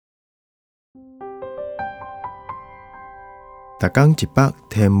逐天一百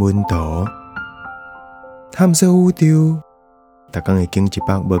天文图，探索宇宙。逐天会经一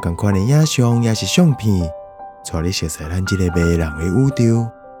百无同款的影像，也是相片，带你熟悉咱这个迷人的宇宙。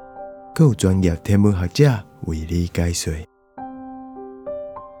更有专业天文学者为你解说。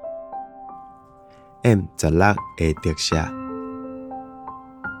M16的特色。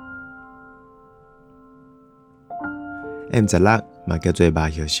M16嘛叫做麻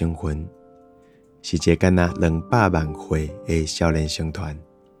叶星云，是一个敢若200万岁的少年星团。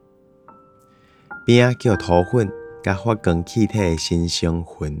边仔叫土粉，甲发光气体的新星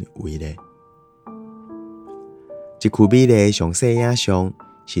云为例。一区美丽的详细影像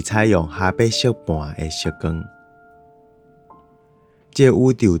是采用哈白色斑的色光。这个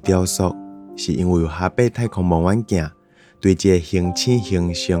宇宙雕塑是因为有哈白太空望远镜对这个星星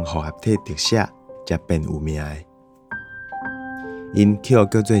形成复合体特色，才变有名的。因叫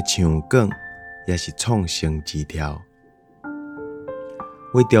做唱管，也是创生枝条。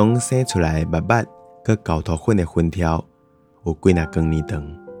胃中生出来的密佮高土粉的粉条有几若光年长。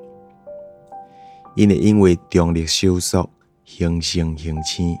因会因为重力收缩形成星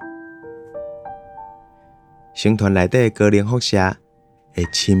星。星团内底的高能辐射会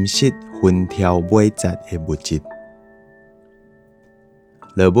侵蚀粉条尾节的物质，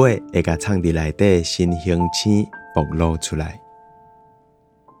落尾会甲藏伫内底的新星星暴露出来。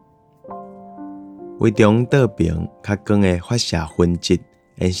胃中倒边较光的发射分子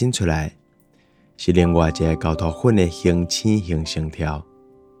延伸出来，是另外一个高土粉的星星形成条，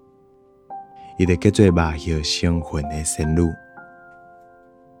伊就叫做麻叶星云的仙女。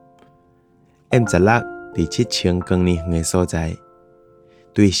M16伫7000光年远的所在，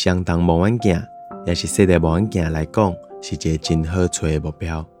对相同望远镜也是细粒望远镜来讲，是一个真好找的目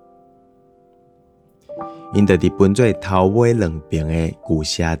标。因就伫分做头尾两边的巨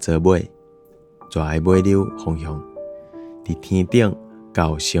射座尾，蛇的尾溜方向，伫天顶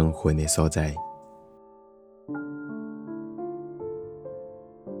到星云的所在。